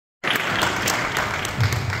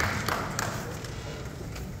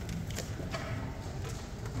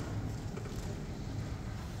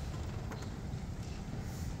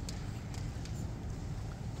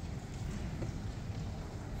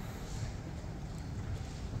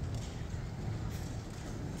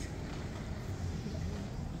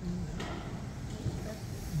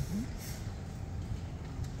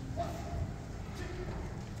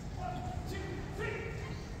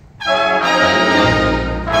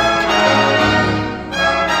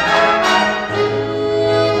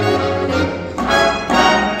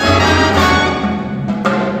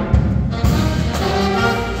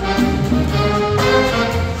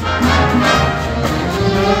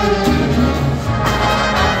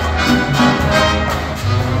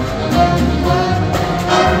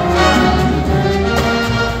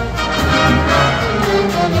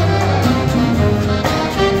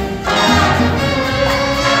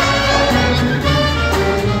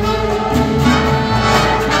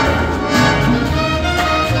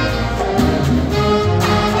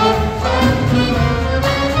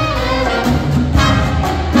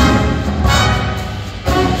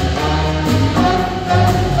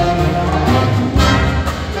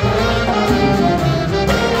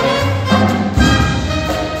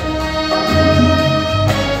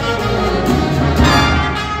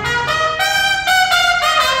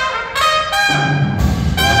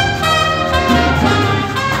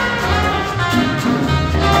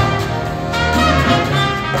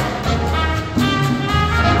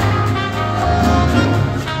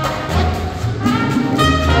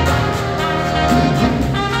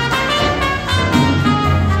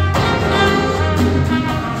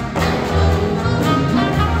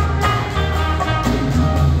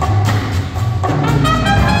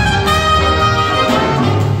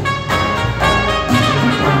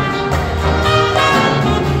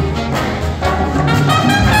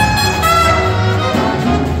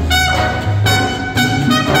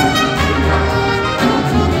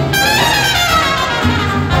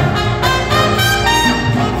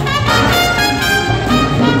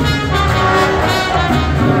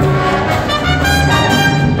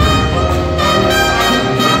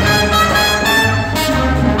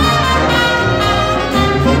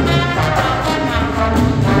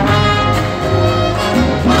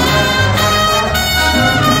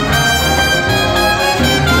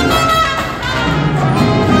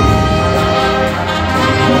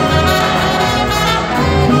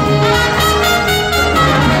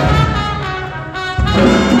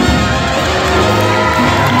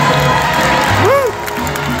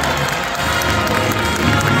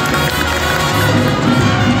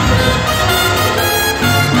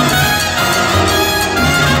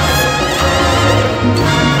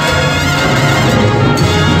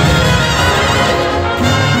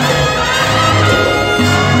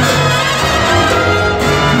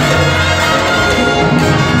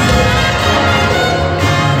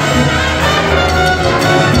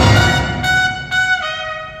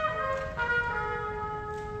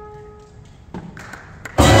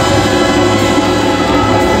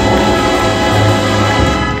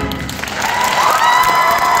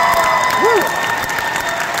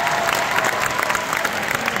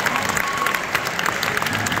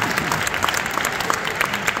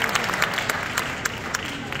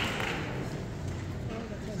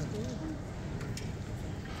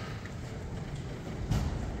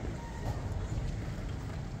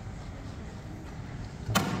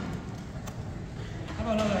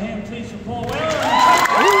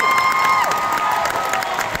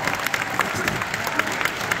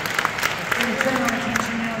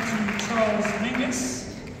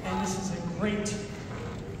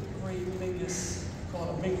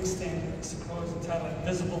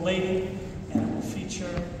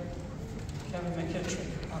Gavin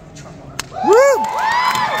McKittrick on the trombone. Woo!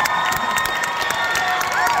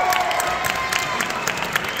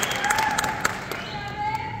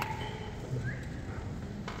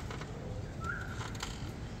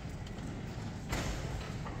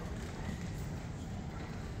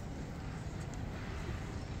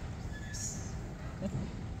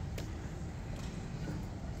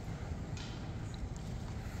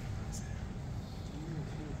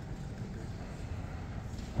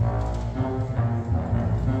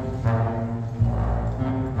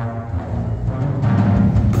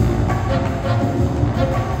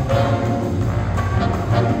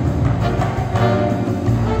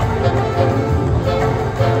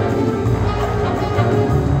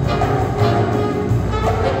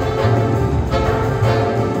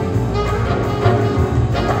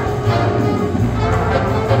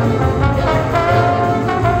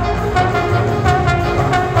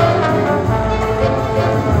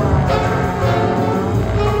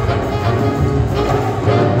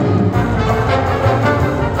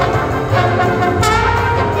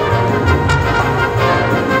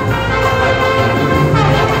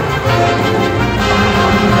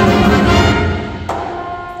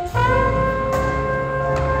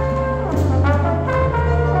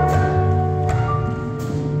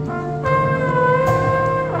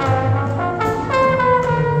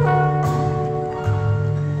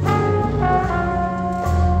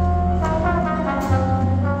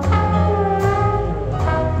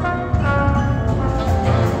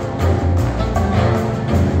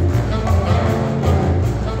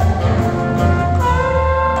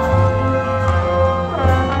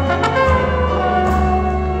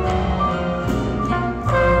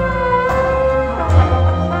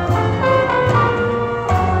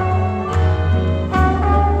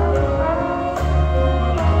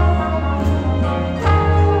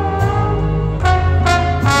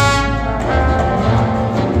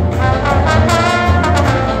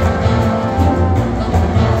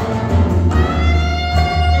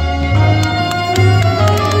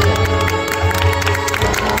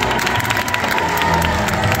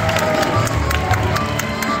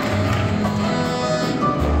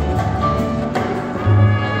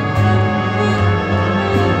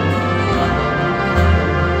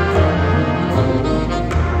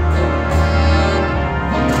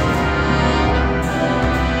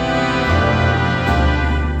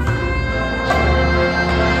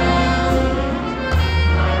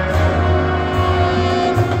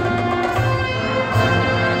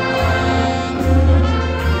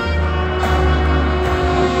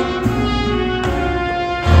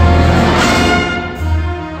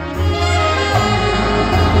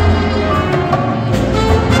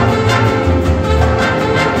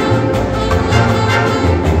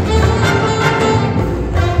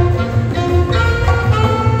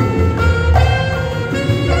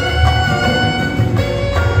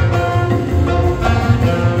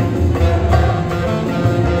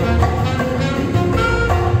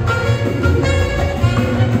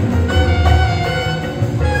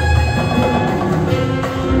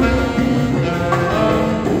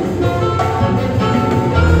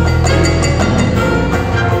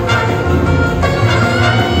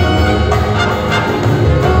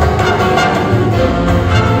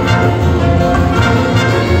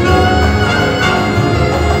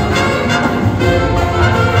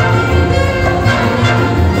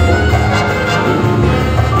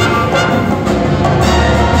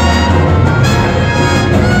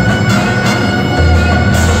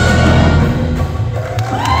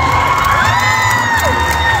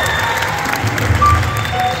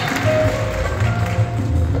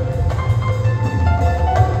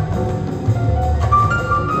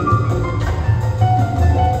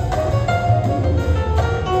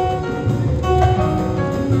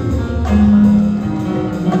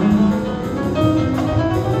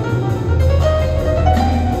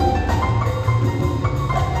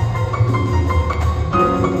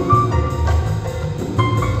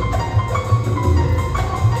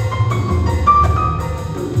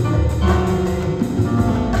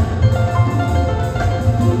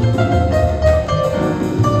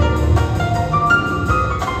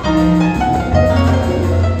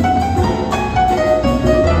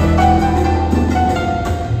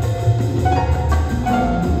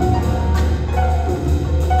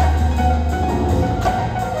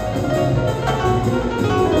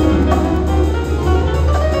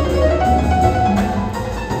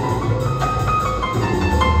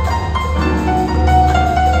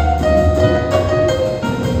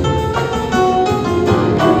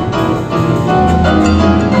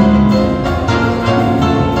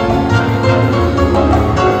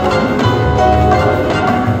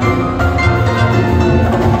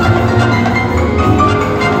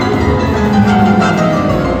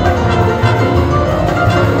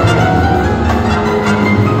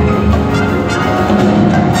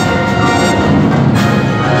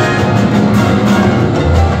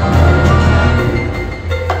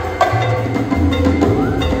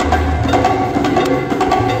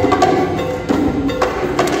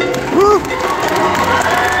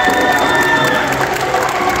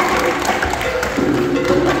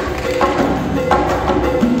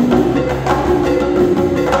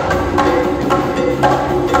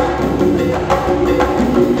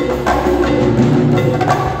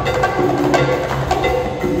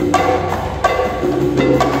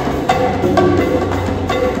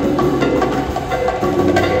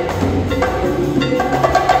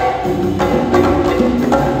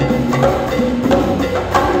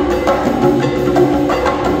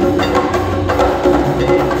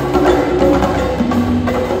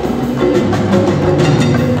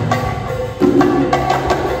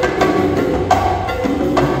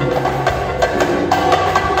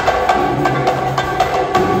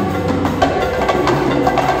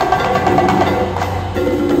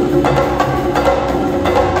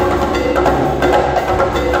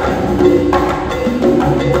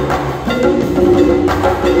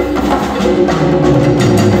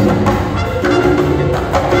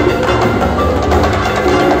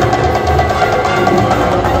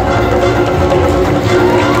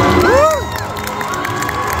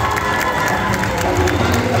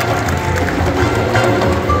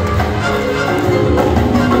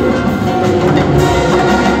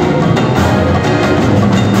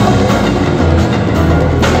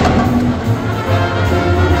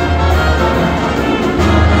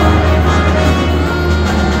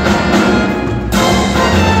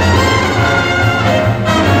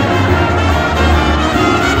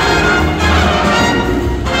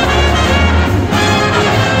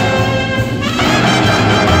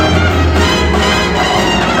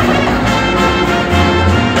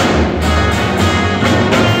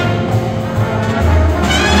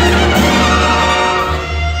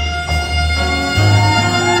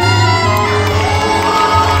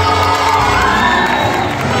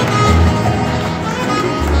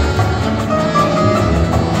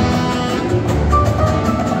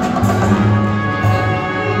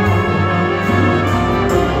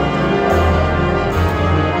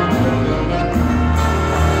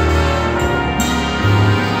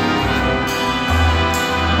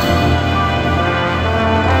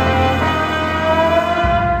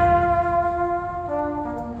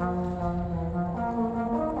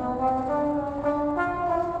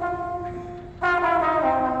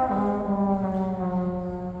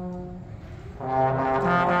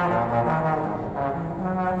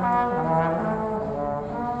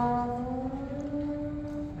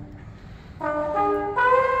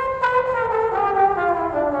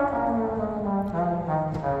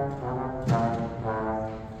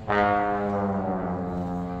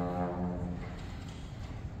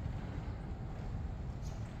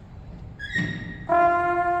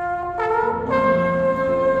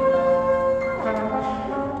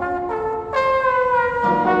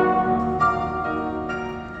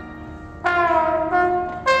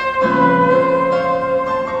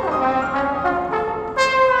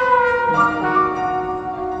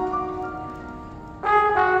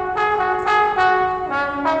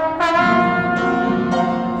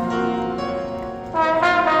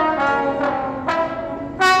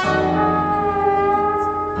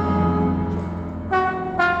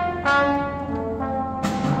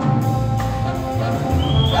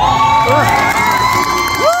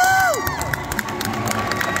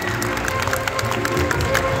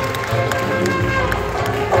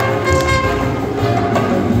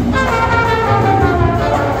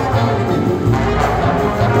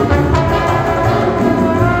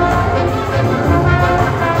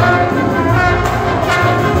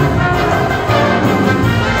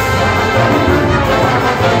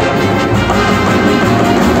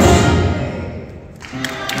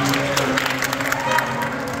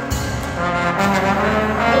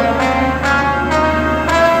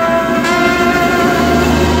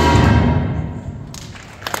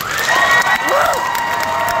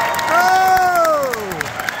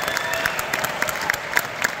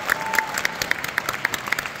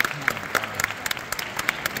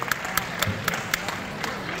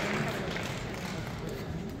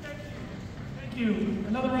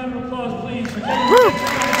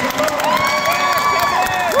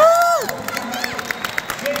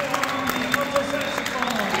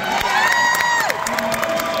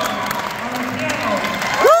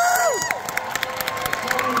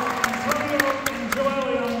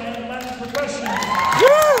 percussion.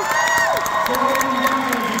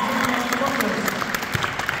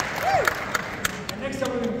 And next up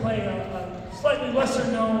we're going to play a slightly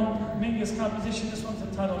lesser known Mingus composition. This one's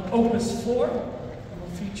entitled Opus 4. And will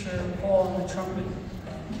feature Paul on the trumpet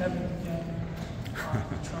and Kevin again on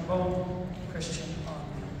the trombone, Christian on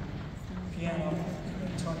the piano,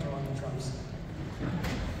 and Antonio on the drums.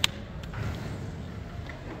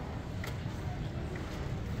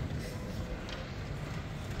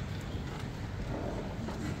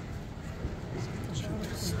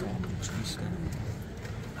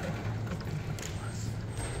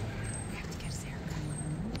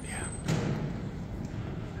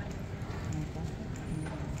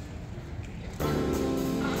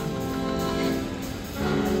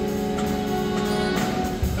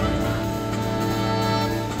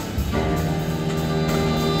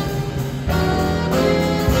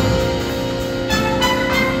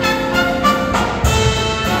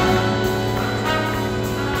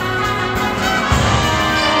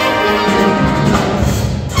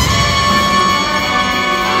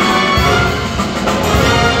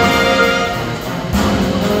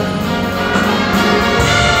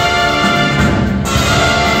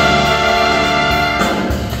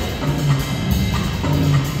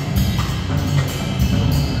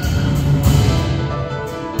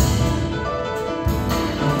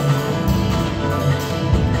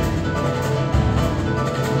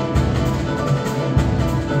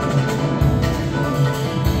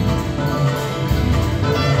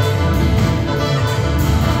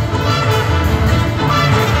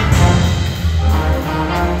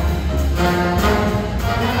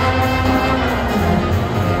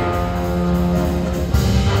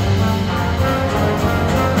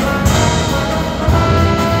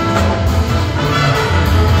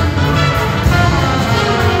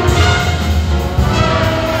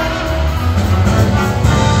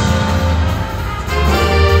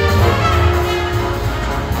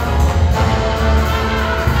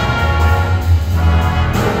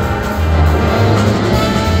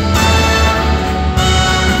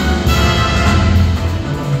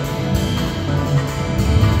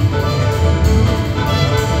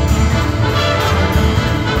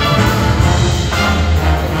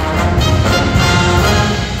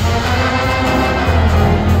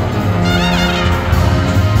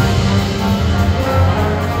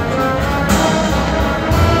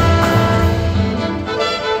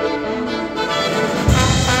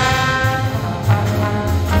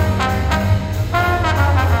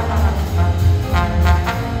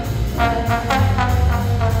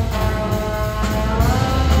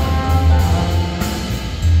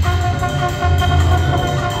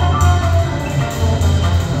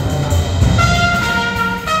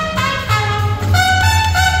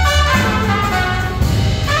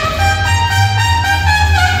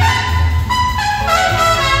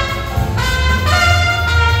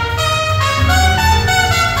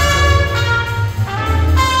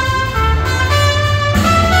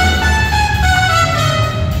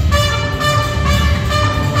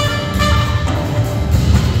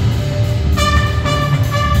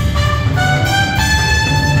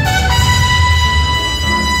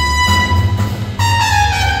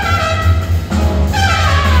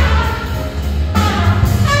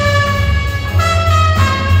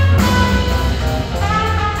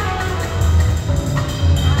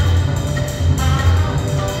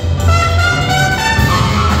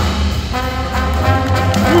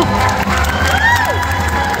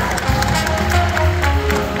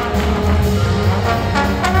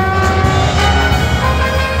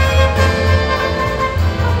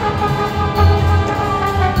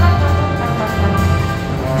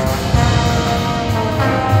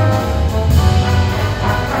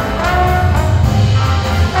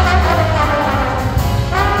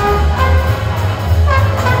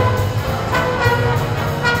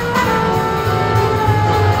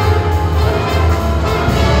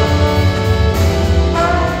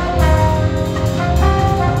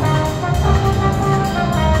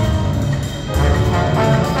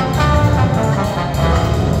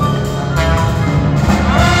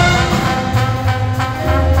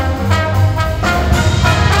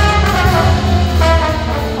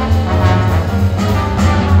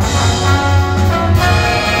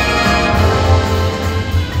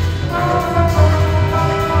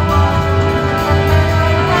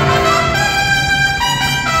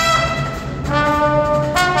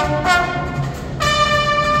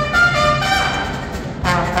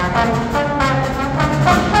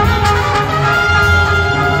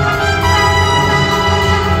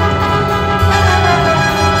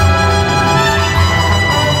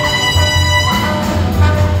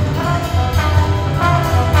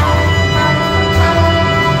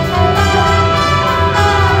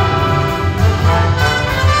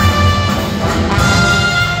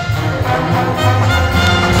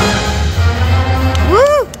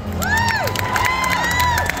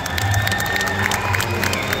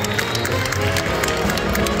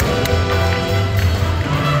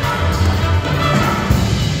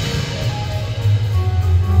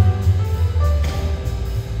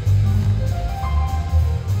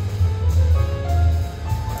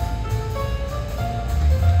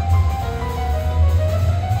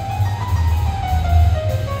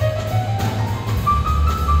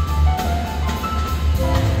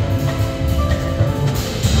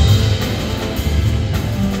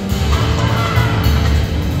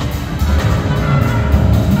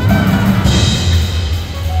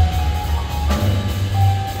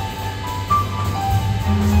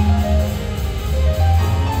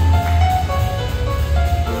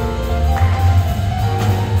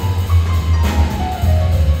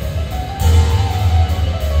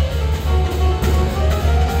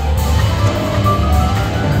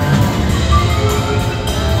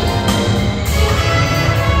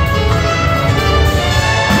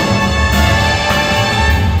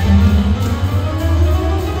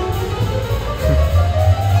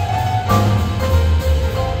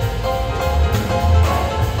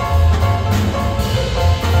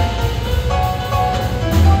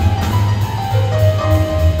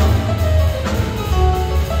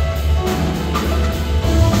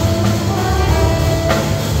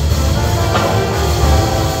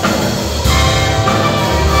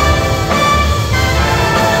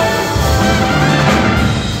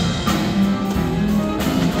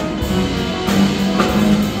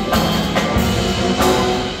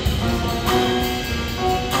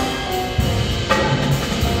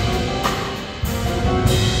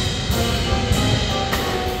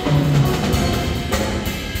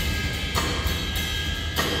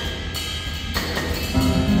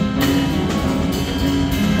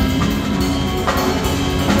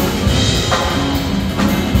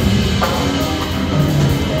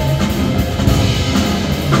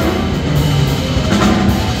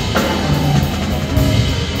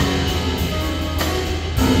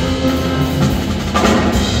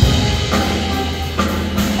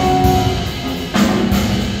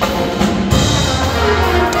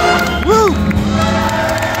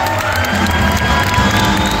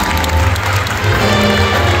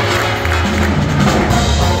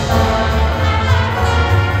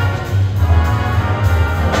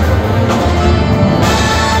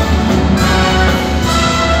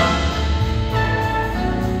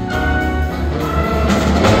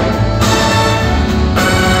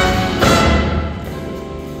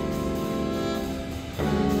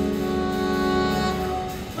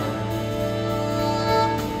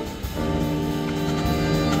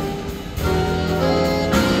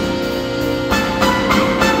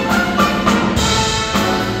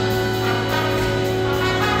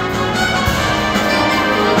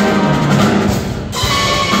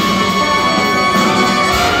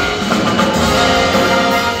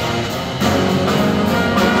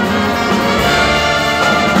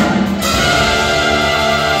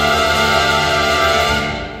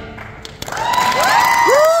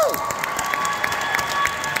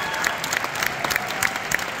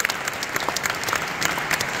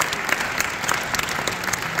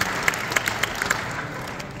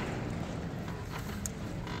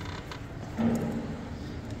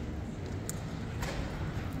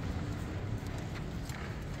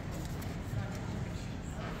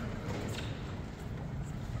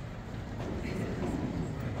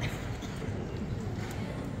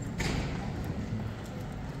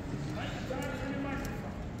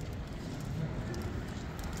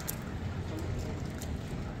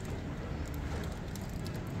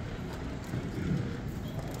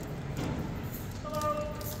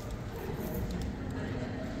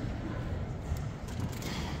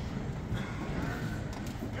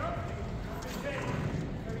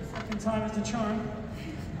 time is the charm.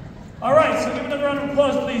 All right, so give another round of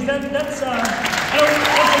applause, please. That's a good piece. I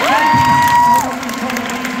don't know if you told me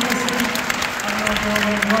when you listen. I don't know if you're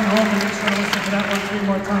going to run home and just going to listen to that one 3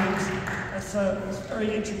 more times. It's very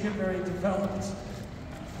intricate, very developed.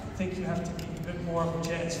 I think you have to be a bit more of a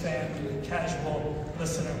jazz fan than a casual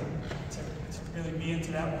listener to really be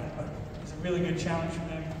into that one. But it's a really good challenge for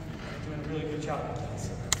them. They're doing a really good job with that. So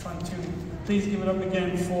fun tune. Please give it up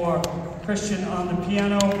again for Christian on the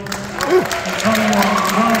piano, Antonio on the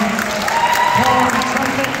drums, Paul on the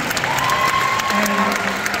trumpet, and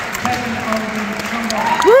Kevin on the trombone.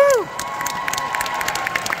 Woo!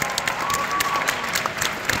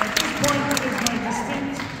 At this point, it is my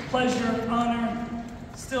distinct pleasure, honor,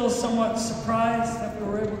 still somewhat surprised that we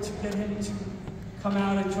were able to get him to come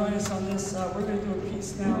out and join us on this. We're going to do a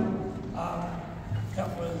piece now that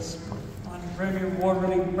was on a Grammy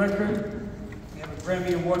Award-winning record. We have a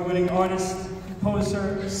Grammy Award-winning artist,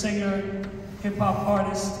 composer, singer, hip-hop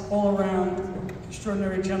artist, all-around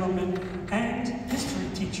extraordinary gentleman, and history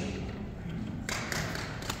teacher.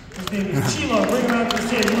 His name is Chilo. Bring him out to the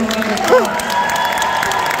stage. He's going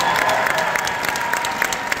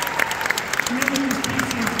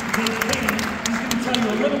to tell you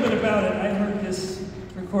a little bit about it. I heard this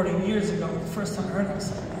recording years ago. The first time I heard it, I was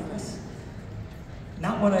like, man, this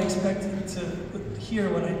not what I expected to hear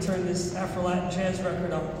when I turned this Afro-Latin jazz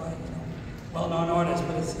record up by well-known artists,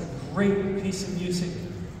 but it's a great piece of music.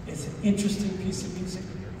 It's an interesting piece of music.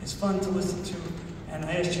 It's fun to listen to. And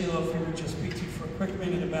I asked Chilo if he would just speak to you for a quick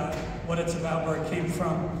minute about what it's about, where it came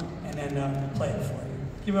from, and then play it for you.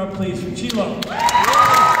 Give it up, please, for Chilo.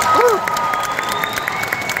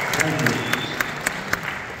 Thank you.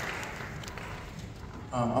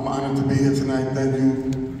 I'm honored to be here tonight. Thank you.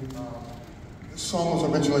 This song was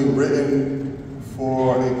originally written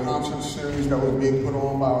for a concert series that was being put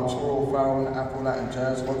on by Arturo Farrell and the Afro-Latin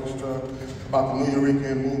Jazz Orchestra about the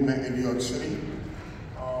Nuyorican movement in New York City.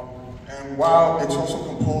 And while it's also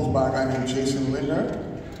composed by a guy named Jason Lindner,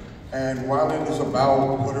 and while it is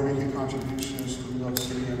about Puerto Rican contributions to New York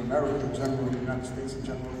City and America in general, the United States in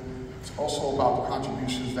general, it's also about the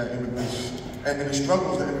contributions that immigrants, and the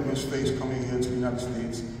struggles that immigrants face coming here to the United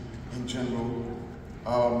States in general.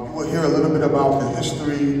 You will hear a little bit about the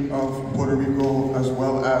history of Puerto Rico, as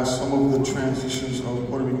well as some of the transitions of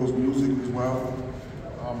Puerto Rico's music as well.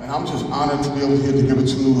 And I'm just honored to be able to give it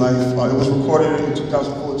to new life. It was recorded in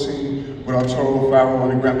 2014 with Arturo Farrell on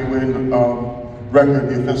the Grammy-winning record,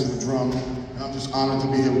 The Offense of the Drum. And I'm just honored to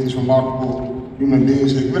be here with these remarkable human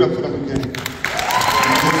beings here. Give it up for them again.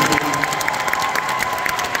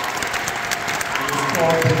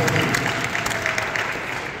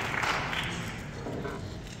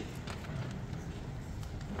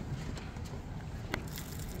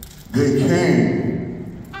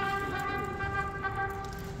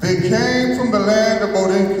 They came from the land of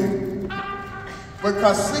Borinquen, where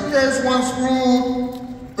caciques once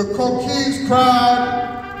ruled, the coquis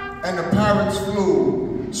cried, and the parrots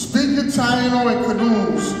flew, speaking Taino and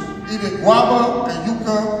canoes, eating guava and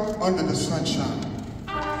yucca under the sunshine.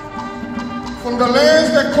 From the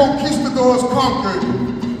lands that conquistadors conquered,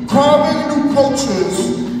 carving new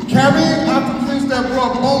cultures, carrying Africans that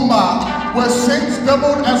brought bomba, where saints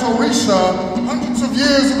doubled as Orisha, hundreds of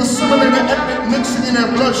years of assimilated ethnic mixing in their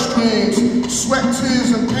bloodstreams, sweat,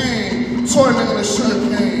 tears, and pain, toiling in the sugar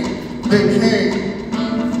cane. They came.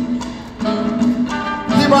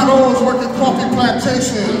 Jibaros working coffee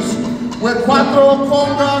plantations, where cuatro,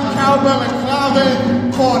 conga, cowbell, and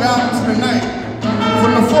clave poured out into the night.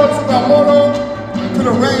 From the forts of Amoro to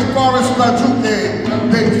the rainforest of Ajuque,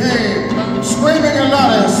 they came, screaming in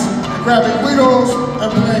lattice, grabbing guidos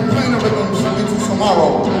and playing plainer rhythms into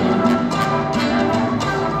tomorrow.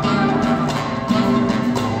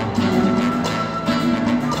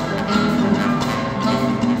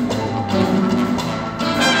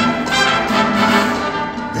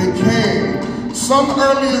 They came, some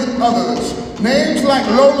earlier than others, names like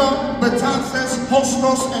Lola, Betances,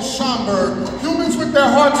 Hostos, and Schomburg, humans with their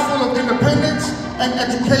hearts full of independence and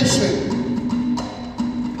education.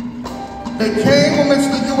 They came amidst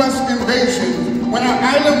the U.S. invasion. When our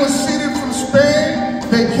island was ceded from Spain,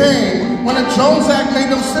 they came. When the Jones Act made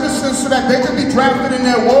them citizens so that they could be drafted in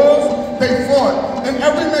their wars, they fought. In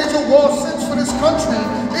every major war since for this country,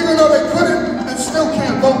 even though they couldn't and still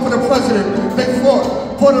can't vote for the president, they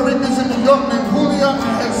fought. Puerto Ricans in New York named Julia and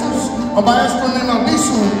Jesus, a maestro named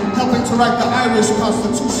Albizu, helping to write the Irish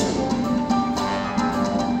Constitution.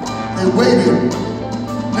 They waited.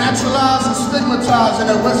 Naturalized and stigmatized in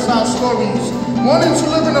their West Side stories, wanting to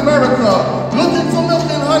live in America, looking for milk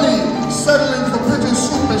and honey, settling for pigeon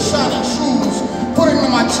soup and shiny shoes, putting on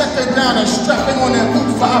my checker down and strapping on their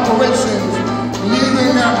boots for operations.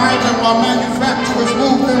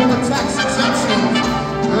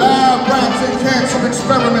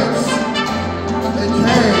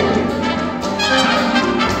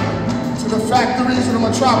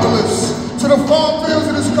 metropolis, to the farm fields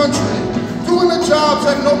of this country, doing the jobs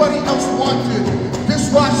that nobody else wanted,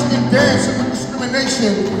 dishwashing and dancing with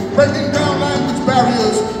discrimination, breaking down language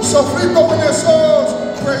barriers, so frito in their souls,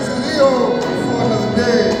 praising Leo for another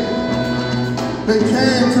day. They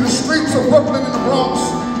came to the streets of Brooklyn and the Bronx,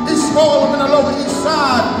 East Harlem and the Lower East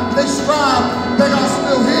Side. They strive, they are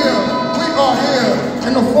still here. We are here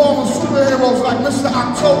in the form of superheroes like Mr.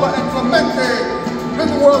 October and Clemente,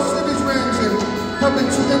 living World Cities rings and helping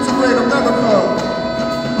to integrate America,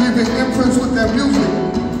 leaving imprints with their music.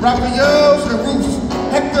 Raphaels and Roofs,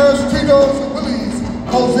 Hectors, Tito's and Willies,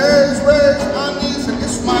 Jose's, Ray's, Anis and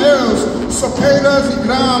Ismael's, Cepedas and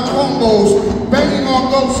Grand Congos, banging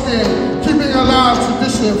on goatskin, keeping alive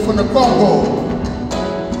tradition from the Congo.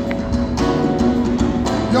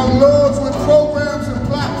 Young lords with programs and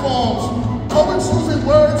platforms, poets using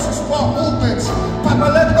words to spark movements,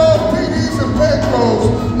 Papaletos, PDs and Pedros,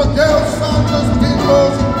 Miguel Santos,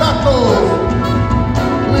 Dingos and Gatos,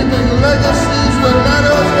 leaving legacies with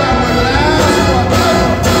letters that will last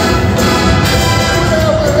forever.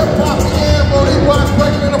 There with hip-hop began, Boricuas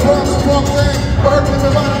breaking in the Bronx and Bronx End, working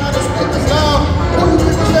everybody how to speak this loud, who you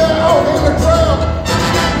think is there out in the crowd?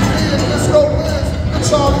 Me and Disco Liz, the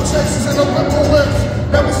Charlie Chases and the Whipple Whips,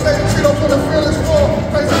 never stay the Cheeto for the feelings for,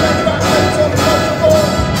 crazy legs back legs on the culture board.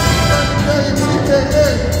 Every day, TKA,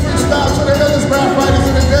 freestyle to the illest rap writers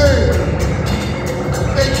in the day.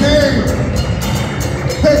 They came.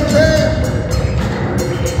 They came.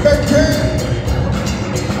 They came.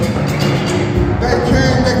 They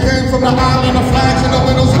came. They came from the island of flags in the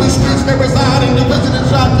windows of the streets. They reside in Division and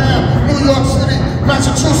Shotdown, New York City,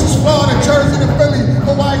 Massachusetts, Florida, Jersey, and Philly,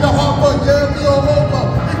 Hawaii, to Hartford, yeah, we all over.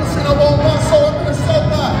 Even seen a bomb so in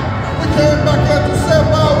Minnesota. We came back here to say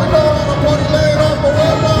bye. We know how to party laying off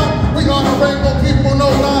forever. We are the rainbow people, no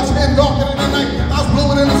lies, skin darker than the night, eyes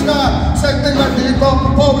bluer than the sky. Same thing like Dito,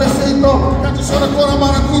 Pobrecito, got you on the corner,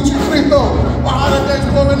 Maracucci, Frito. Our holidays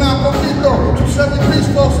pouring out poquito. Some said we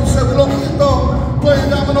peaceful, some said we loquito. Playing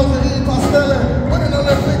dominoes and eating pastele, winning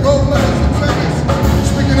Olympic gold medals and tennis.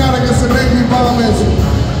 Speaking out against the Navy bombers.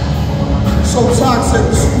 So toxic,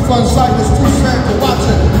 super fun cycles, too sad to watch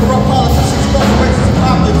it. Corrupt politicians, corporations, and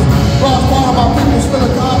pockets. Large part of our people still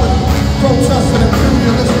in college, protesting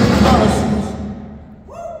imperialistic policies.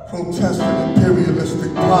 Protesting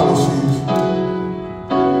imperialistic policies.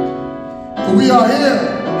 But we are here.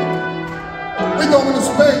 We go into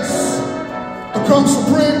space. Become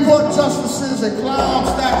Supreme Court justices and clown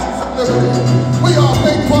statues of liberty. We are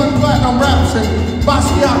big fun platinum raps and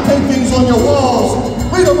Basquiat paintings on your walls.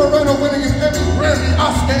 Rita Moreno winning in every Grammy,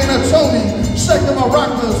 Oscar, and a Tony. Shaking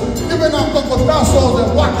maracas, giving out cocotazos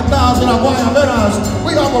and wacatas and aguayaveras.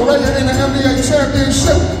 We are Maria in the NBA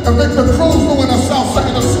championship and Victor Cruz doing a Southside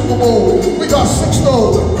in the Super Bowl. We got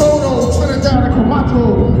Sixto, Kodo, Trinidad, and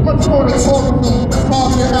Camacho. Much more than tourism,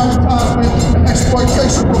 targeted advertisement, and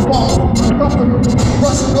exploitation performance. Company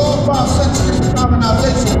rushing all 5 centuries of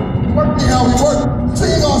colonization. Working how we work,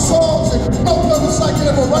 singing our songs, and no other psych can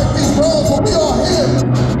ever right these wrongs, but we are here.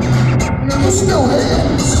 And we're still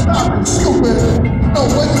here. Stop it, stupid. No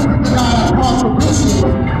way to deny our contribution.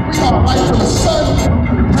 We are right to the sun,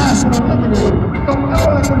 passion unlimited. Don't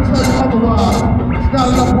ever let them tell you otherwise. There's not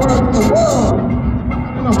enough words in the world.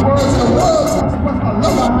 Not enough words in the world to express our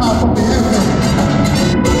love I have from the infinite.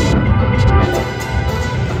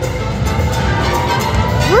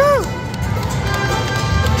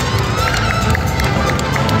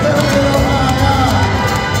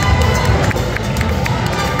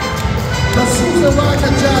 The Wagner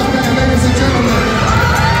Jazz Band, ladies and gentlemen.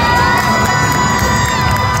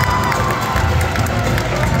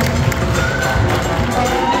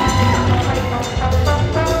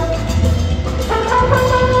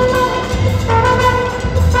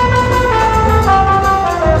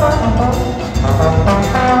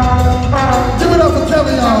 Give it up for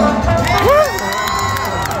Kelly, y'all.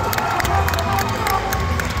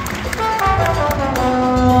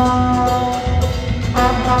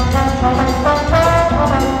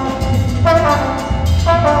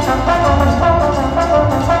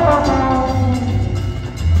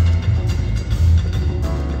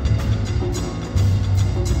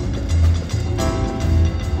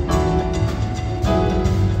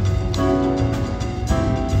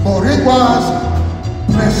 Boricuas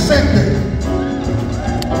presente,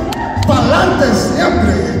 pa'lante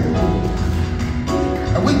siempre.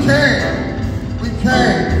 And we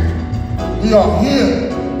we are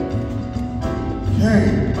here.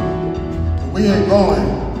 We ain't going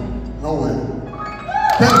nowhere.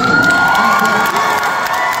 Thank you.